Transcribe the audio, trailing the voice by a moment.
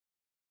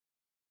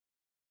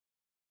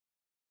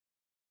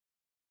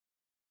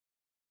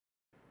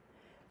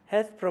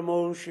Health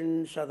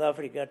Promotion South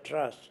Africa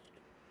Trust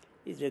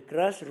is a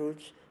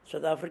grassroots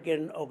South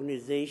African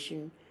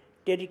organization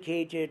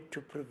dedicated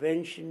to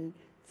prevention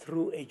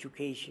through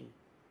education.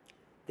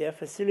 Their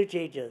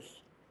facilitators,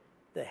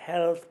 the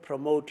health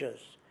promoters,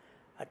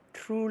 are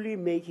truly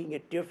making a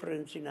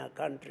difference in our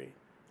country.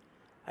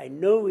 I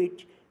know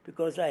it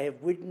because I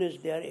have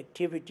witnessed their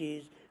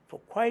activities for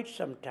quite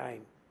some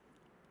time.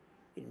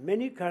 In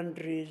many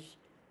countries,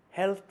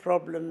 health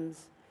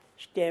problems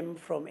stem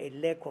from a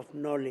lack of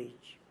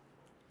knowledge.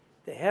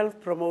 The health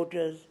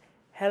promoters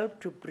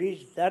help to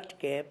bridge that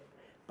gap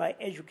by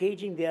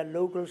educating their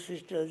local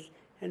sisters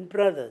and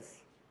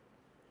brothers.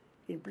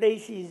 In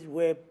places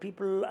where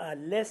people are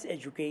less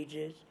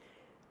educated,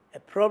 a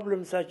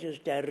problem such as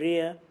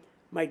diarrhea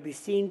might be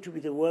seen to be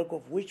the work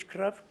of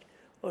witchcraft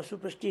or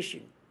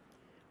superstition.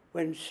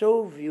 When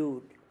so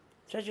viewed,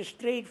 such a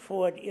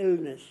straightforward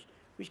illness,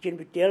 which can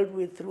be dealt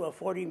with through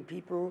affording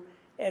people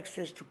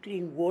access to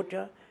clean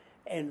water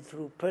and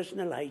through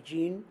personal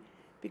hygiene,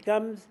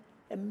 becomes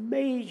a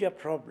major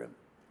problem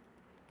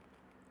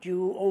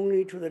due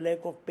only to the lack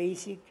of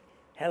basic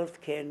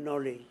healthcare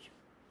knowledge.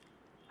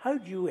 How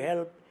do you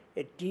help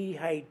a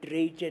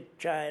dehydrated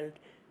child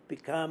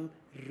become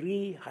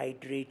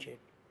rehydrated?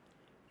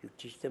 You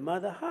teach the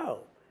mother how,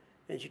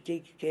 and she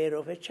takes care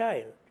of a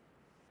child.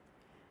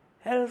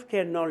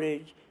 Healthcare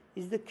knowledge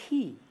is the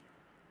key,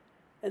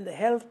 and the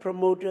health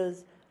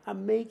promoters are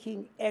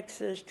making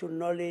access to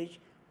knowledge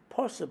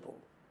possible.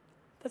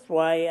 That's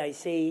why I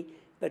say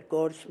that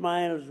God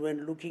smiles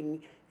when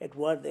looking at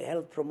what the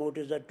health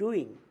promoters are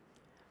doing.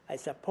 I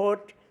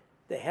support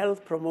the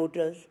health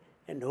promoters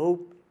and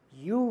hope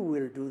you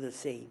will do the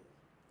same.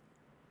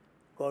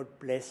 God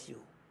bless you.